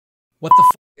What the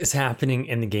is happening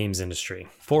in the games industry?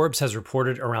 Forbes has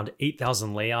reported around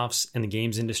 8,000 layoffs in the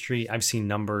games industry. I've seen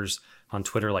numbers on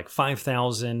Twitter like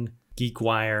 5,000.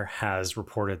 GeekWire has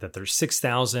reported that there's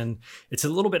 6,000. It's a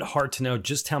little bit hard to know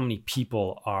just how many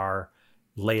people are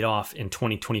laid off in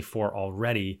 2024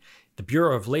 already. The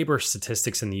Bureau of Labor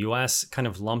Statistics in the US kind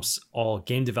of lumps all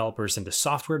game developers into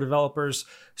software developers.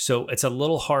 So it's a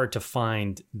little hard to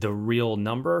find the real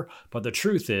number, but the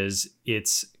truth is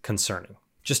it's concerning.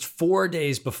 Just 4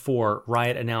 days before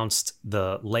Riot announced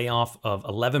the layoff of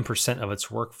 11% of its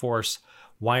workforce,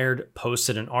 Wired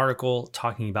posted an article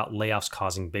talking about layoffs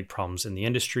causing big problems in the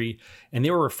industry, and they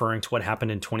were referring to what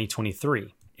happened in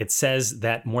 2023. It says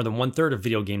that more than 1/3 of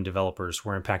video game developers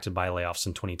were impacted by layoffs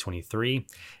in 2023,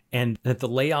 and that the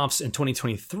layoffs in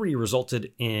 2023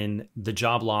 resulted in the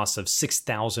job loss of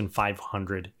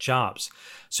 6,500 jobs.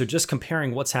 So just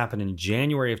comparing what's happened in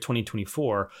January of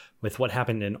 2024 with what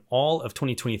happened in all of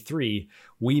 2023,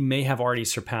 we may have already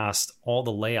surpassed all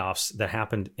the layoffs that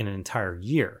happened in an entire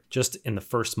year, just in the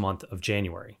first month of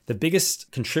January. The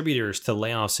biggest contributors to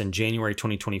layoffs in January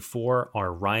 2024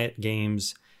 are Riot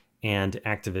Games and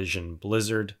Activision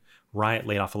Blizzard. Riot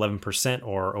laid off 11%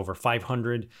 or over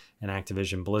 500, and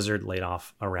Activision Blizzard laid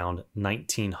off around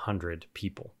 1,900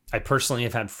 people. I personally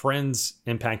have had friends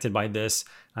impacted by this,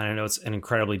 and I know it's an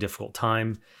incredibly difficult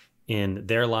time in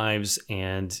their lives,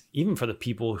 and even for the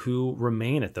people who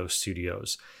remain at those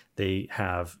studios. They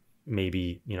have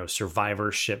maybe,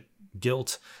 survivorship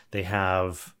guilt. They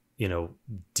have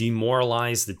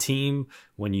demoralize the team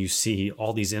when you see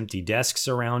all these empty desks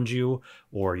around you,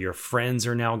 or your friends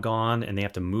are now gone and they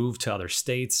have to move to other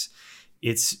states.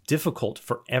 It's difficult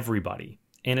for everybody.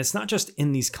 And it's not just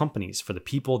in these companies, for the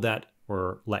people that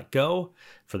were let go,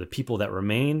 for the people that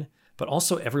remain, but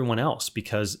also everyone else,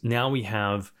 because now we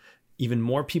have even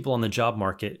more people on the job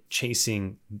market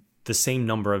chasing the same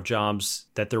number of jobs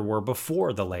that there were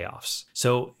before the layoffs.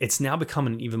 So it's now become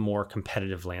an even more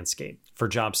competitive landscape for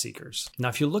job seekers. Now,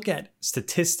 if you look at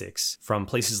statistics from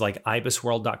places like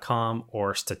ibisworld.com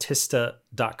or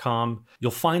statista.com,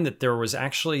 you'll find that there was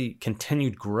actually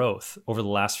continued growth over the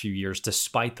last few years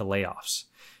despite the layoffs.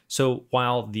 So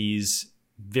while these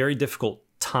very difficult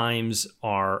times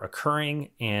are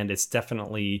occurring, and it's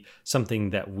definitely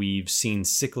something that we've seen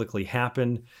cyclically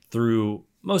happen through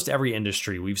most every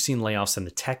industry. We've seen layoffs in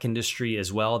the tech industry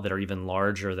as well that are even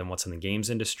larger than what's in the games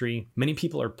industry. Many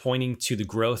people are pointing to the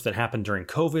growth that happened during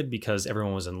COVID because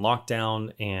everyone was in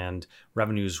lockdown and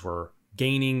revenues were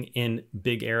gaining in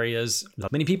big areas.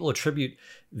 Many people attribute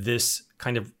this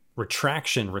kind of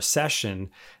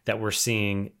recession that we're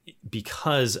seeing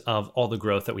because of all the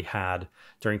growth that we had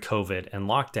during COVID and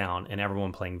lockdown and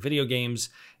everyone playing video games.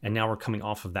 And now we're coming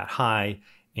off of that high,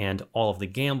 and all of the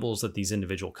gambles that these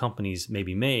individual companies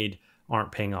maybe made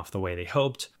aren't paying off the way they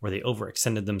hoped, or they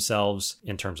overextended themselves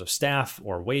in terms of staff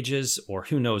or wages or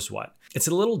who knows what. It's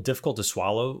a little difficult to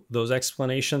swallow those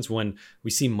explanations when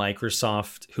we see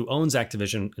Microsoft, who owns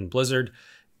Activision and Blizzard,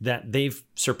 that they've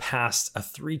surpassed a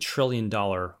 $3 trillion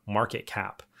market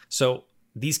cap. So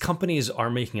these companies are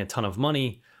making a ton of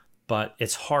money, but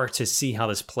it's hard to see how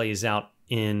this plays out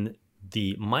in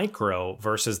the micro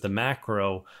versus the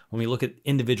macro when we look at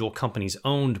individual companies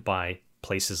owned by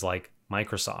places like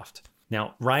Microsoft.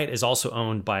 Now, Riot is also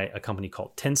owned by a company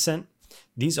called Tencent.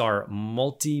 These are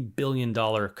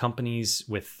multi-billion-dollar companies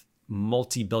with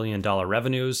multi-billion-dollar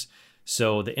revenues.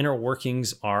 So the inner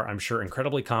workings are, I'm sure,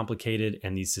 incredibly complicated,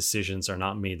 and these decisions are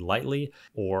not made lightly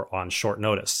or on short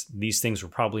notice. These things were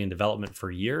probably in development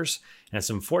for years, and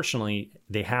so unfortunately,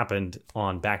 they happened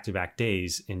on back-to-back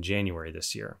days in January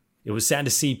this year. It was sad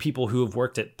to see people who have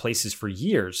worked at places for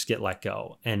years get let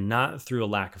go, and not through a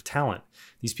lack of talent.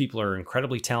 These people are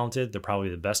incredibly talented. They're probably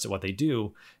the best at what they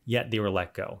do, yet they were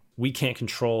let go. We can't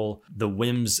control the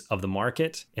whims of the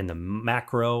market in the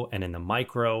macro and in the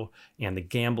micro, and the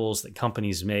gambles that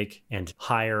companies make and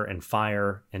hire and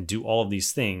fire and do all of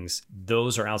these things.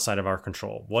 Those are outside of our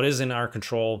control. What is in our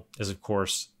control is, of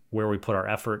course, where we put our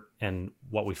effort and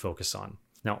what we focus on.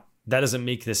 Now, that doesn't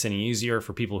make this any easier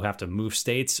for people who have to move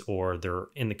states, or they're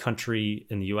in the country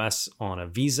in the US on a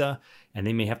visa, and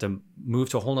they may have to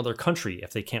move to a whole other country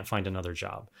if they can't find another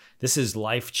job. This is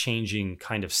life-changing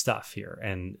kind of stuff here,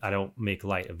 and I don't make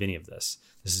light of any of this.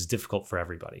 This is difficult for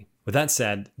everybody. With that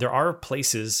said, there are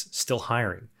places still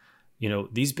hiring.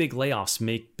 These big layoffs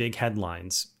make big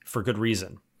headlines for good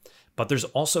reason. But there's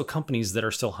also companies that are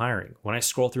still hiring. When I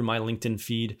scroll through my LinkedIn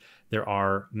feed, there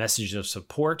are messages of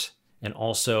support and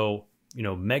also,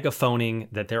 megaphoning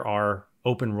that there are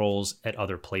open roles at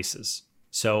other places.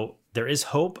 So there is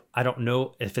hope. I don't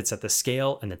know if it's at the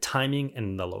scale and the timing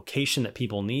and the location that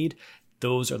people need.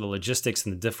 those are the logistics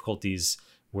and the difficulties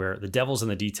where the devil's in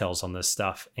the details on this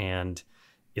stuff. And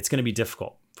it's going to be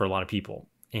difficult for a lot of people.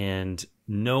 And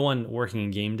no one working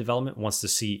in game development wants to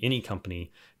see any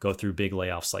company go through big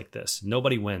layoffs like this.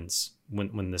 Nobody wins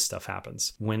when this stuff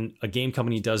happens. When a game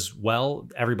company does well,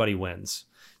 everybody wins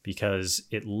because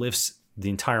it lifts the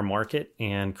entire market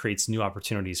and creates new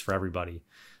opportunities for everybody.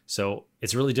 So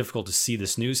it's really difficult to see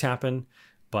this news happen.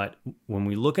 But when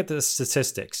we look at the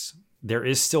statistics, there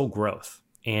is still growth.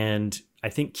 And I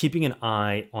think keeping an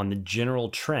eye on the general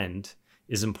trend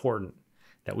is important,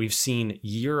 that we've seen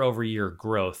year over year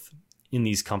growth in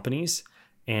these companies.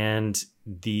 And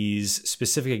these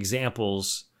specific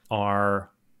examples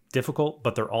are difficult,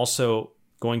 but they're also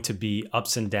going to be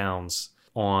ups and downs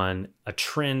on a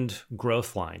trend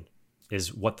growth line,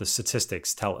 is what the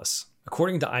statistics tell us.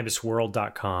 According to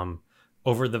ibisworld.com,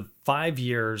 over the 5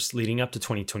 years leading up to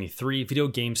 2023, video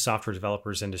game software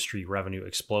developers industry revenue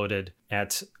exploded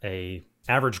at an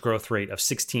average growth rate of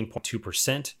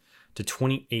 16.2% to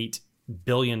 $28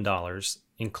 billion,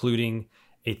 including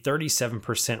a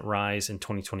 37% rise in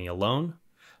 2020 alone,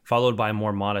 followed by a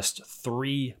more modest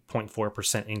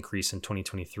 3.4% increase in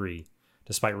 2023,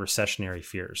 despite recessionary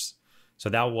fears. So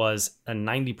that was a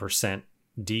 90%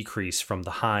 decrease from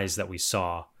the highs that we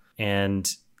saw.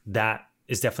 And that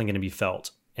is definitely going to be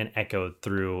felt and echoed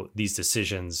through these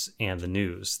decisions and the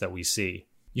news that we see.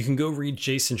 You can go read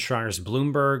Jason Schreier's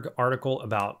Bloomberg article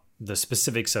about the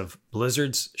specifics of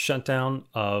Blizzard's shutdown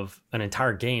of an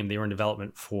entire game. They were in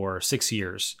development for 6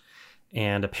 years.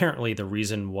 And apparently the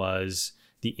reason was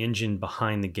the engine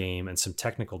behind the game and some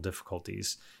technical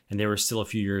difficulties. And they were still a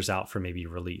few years out for maybe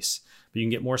release. But you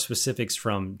can get more specifics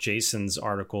from Jason's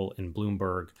article in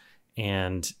Bloomberg.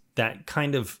 And that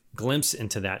kind of glimpse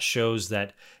into that shows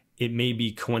that it may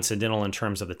be coincidental in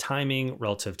terms of the timing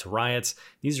relative to riots.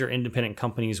 These are independent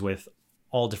companies with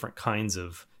all different kinds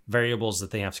of variables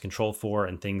that they have to control for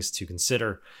and things to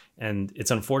consider. And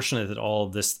it's unfortunate that all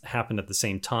of this happened at the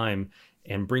same time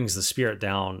and brings the spirit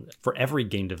down for every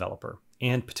game developer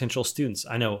and potential students.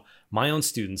 I know my own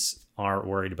students are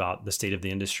worried about the state of the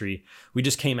industry. We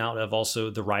just came out of also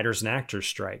the writers and actors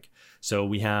strike. So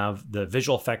we have the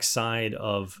visual effects side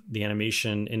of the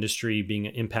animation industry being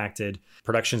impacted.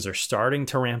 Productions are starting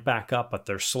to ramp back up, but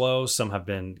they're slow. Some have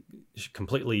been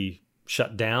completely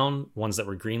shut down. Ones that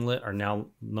were greenlit are now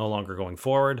no longer going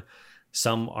forward.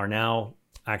 Some are now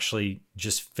actually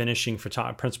just finishing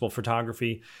principal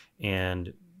photography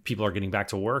and people are getting back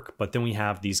to work. But then we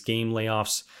have these game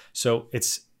layoffs. So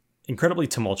it's incredibly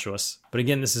tumultuous. But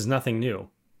again, this is nothing new.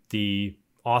 The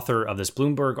author of this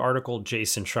Bloomberg article,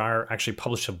 Jason Schreier, actually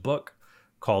published a book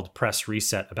called Press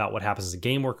Reset about what happens to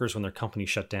game workers when their company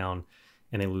shut down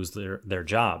and they lose their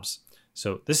jobs.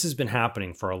 So this has been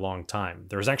happening for a long time.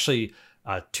 There was actually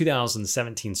a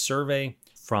 2017 survey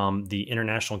from the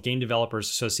International Game Developers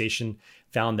Association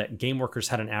found that game workers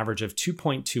had an average of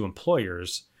 2.2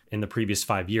 employers in the previous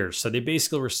 5 years. So they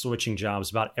basically were switching jobs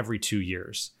about every 2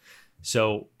 years.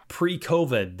 So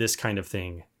pre-COVID, this kind of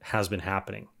thing has been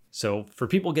happening. So for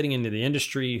people getting into the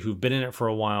industry who've been in it for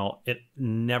a while, it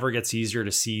never gets easier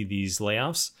to see these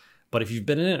layoffs. But if you've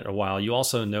been in it a while, you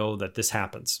also know that this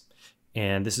happens.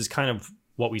 And this is kind of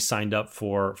what we signed up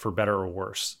for better or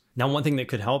worse. Now, one thing that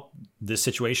could help this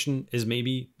situation is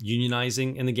maybe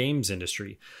unionizing in the games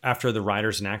industry. After the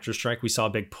writers and actors strike, we saw a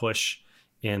big push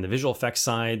in the visual effects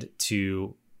side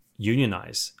to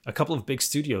unionize. A couple of big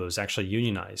studios actually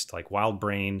unionized, like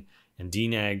WildBrain and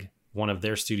DNEG, one of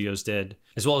their studios did,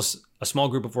 as well as a small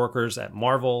group of workers at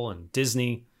Marvel and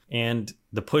Disney. And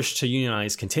the push to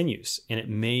unionize continues, and it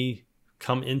may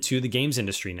come into the games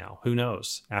industry now. Who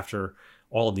knows? After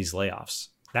all of these layoffs,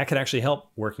 that could actually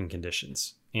help working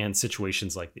conditions and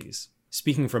situations like these.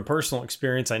 Speaking from personal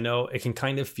experience, I know it can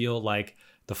kind of feel like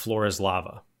the floor is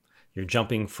lava. You're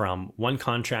jumping from one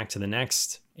contract to the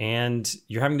next, and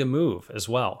you're having to move as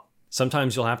well.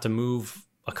 Sometimes you'll have to move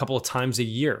a couple of times a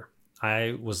year.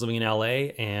 I was living in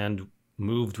LA and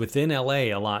moved within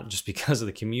LA a lot just because of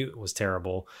the commute was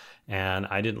terrible, and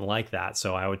I didn't like that.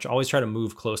 So I would always try to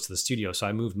move close to the studio. So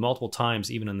I moved multiple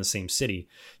times, even in the same city,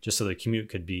 just so the commute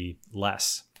could be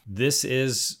less. This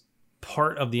is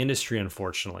part of the industry,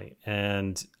 unfortunately,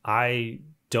 and I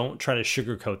don't try to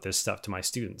sugarcoat this stuff to my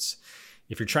students.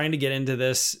 If you're trying to get into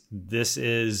this, this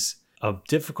is a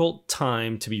difficult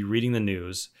time to be reading the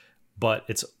news, but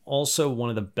it's also one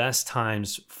of the best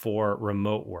times for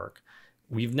remote work.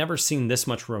 We've never seen this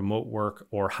much remote work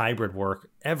or hybrid work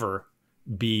ever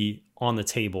be on the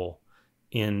table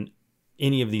in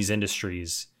any of these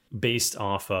industries based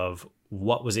off of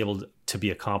what was able to be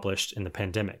accomplished in the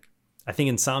pandemic. I think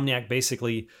Insomniac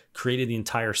basically created the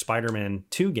entire Spider-Man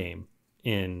 2 game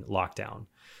in lockdown.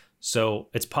 So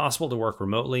it's possible to work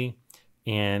remotely,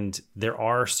 and there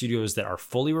are studios that are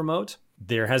fully remote.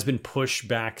 There has been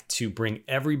pushback to bring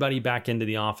everybody back into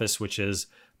the office, which is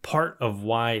part of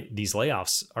why these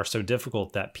layoffs are so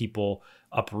difficult, that people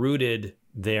uprooted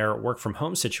their work from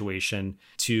home situation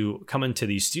to come into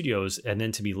these studios and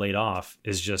then to be laid off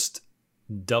is just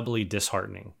doubly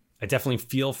disheartening. I definitely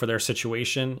feel for their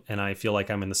situation, and I feel like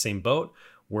I'm in the same boat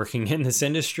working in this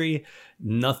industry.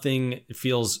 Nothing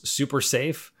feels super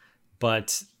safe,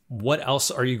 but what else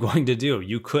are you going to do?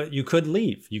 You could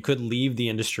leave. You could leave the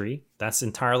industry. That's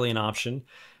entirely an option.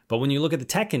 But when you look at the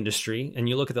tech industry and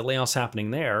you look at the layoffs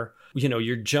happening there,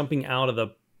 you're jumping out of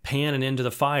the pan and into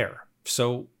the fire.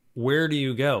 So where do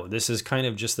you go? This is kind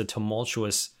of just the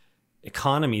tumultuous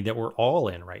economy that we're all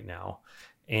in right now.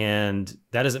 And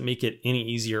that doesn't make it any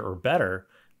easier or better,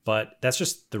 but that's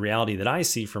just the reality that I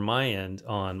see from my end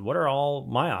on what are all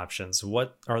my options?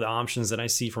 What are the options that I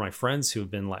see for my friends who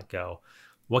have been let go?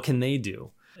 What can they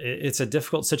do? It's a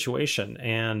difficult situation,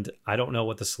 and I don't know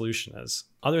what the solution is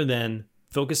other than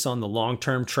focus on the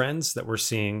long-term trends that we're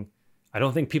seeing. I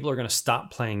don't think people are going to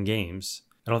stop playing games.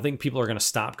 I don't think people are going to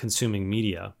stop consuming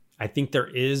media. I think there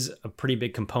is a pretty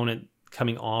big component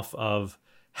coming off of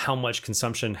how much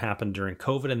consumption happened during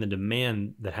COVID, and the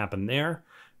demand that happened there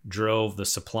drove the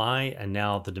supply, and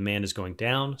now the demand is going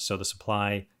down. So the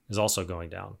supply is also going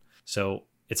down. So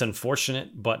it's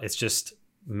unfortunate, but it's just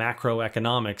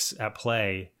macroeconomics at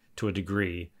play to a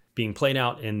degree, being played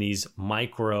out in these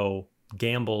micro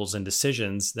gambles and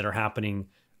decisions that are happening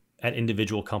at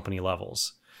individual company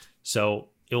levels. So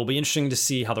it will be interesting to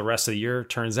see how the rest of the year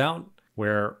turns out,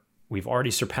 where we've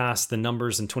already surpassed the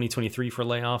numbers in 2023 for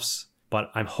layoffs, but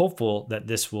I'm hopeful that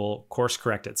this will course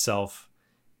correct itself,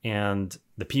 and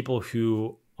the people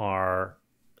who are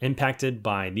impacted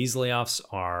by these layoffs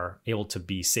are able to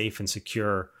be safe and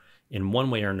secure in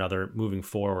one way or another moving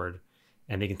forward,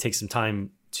 and they can take some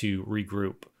time to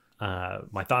regroup.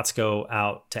 My thoughts go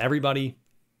out to everybody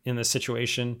in this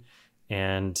situation,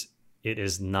 and it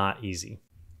is not easy.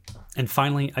 And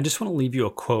finally, I just want to leave you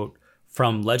a quote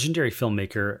from legendary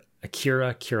filmmaker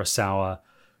Akira Kurosawa,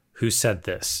 who said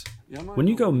this: "When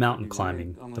you go mountain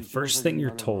climbing, the first thing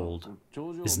you're told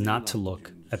is not to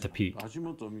look at the peak,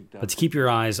 but to keep your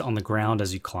eyes on the ground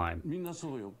as you climb.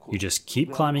 You just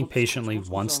keep climbing patiently,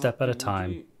 one step at a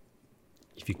time.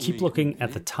 If you keep looking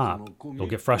at the top, you'll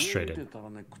get frustrated."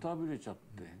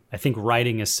 I think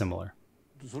writing is similar.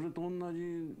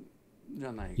 You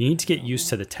need to get used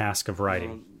to the task of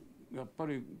writing.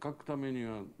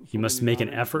 You must make an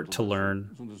effort to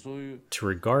learn to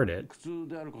regard it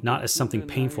not as something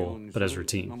painful, but as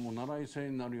routine.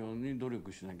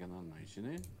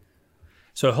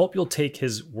 So I hope you'll take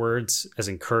his words as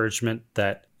encouragement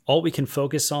that all we can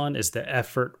focus on is the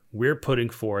effort we're putting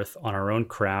forth on our own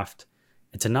craft,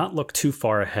 and to not look too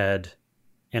far ahead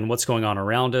and what's going on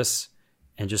around us,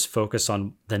 and just focus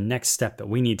on the next step that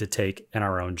we need to take in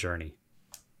our own journey.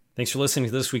 Thanks for listening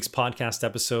to this week's podcast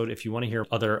episode. If you want to hear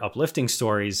other uplifting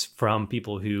stories from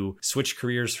people who switch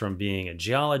careers from being a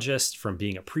geologist, from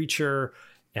being a preacher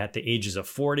at the ages of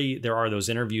 40, there are those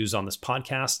interviews on this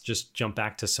podcast. Just jump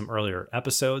back to some earlier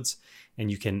episodes, and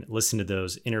you can listen to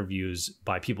those interviews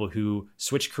by people who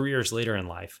switch careers later in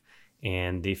life,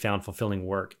 and they found fulfilling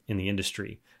work in the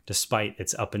industry despite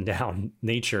its up and down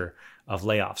nature of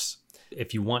layoffs.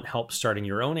 If you want help starting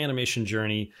your own animation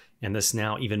journey in this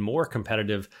now even more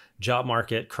competitive job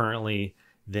market currently,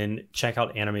 then check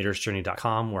out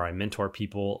animatorsjourney.com, where I mentor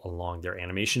people along their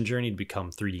animation journey to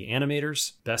become 3D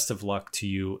animators. Best of luck to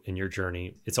you in your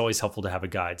journey. It's always helpful to have a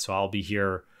guide. So I'll be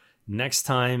here next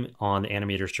time on the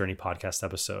Animators Journey podcast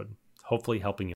episode, hopefully helping you.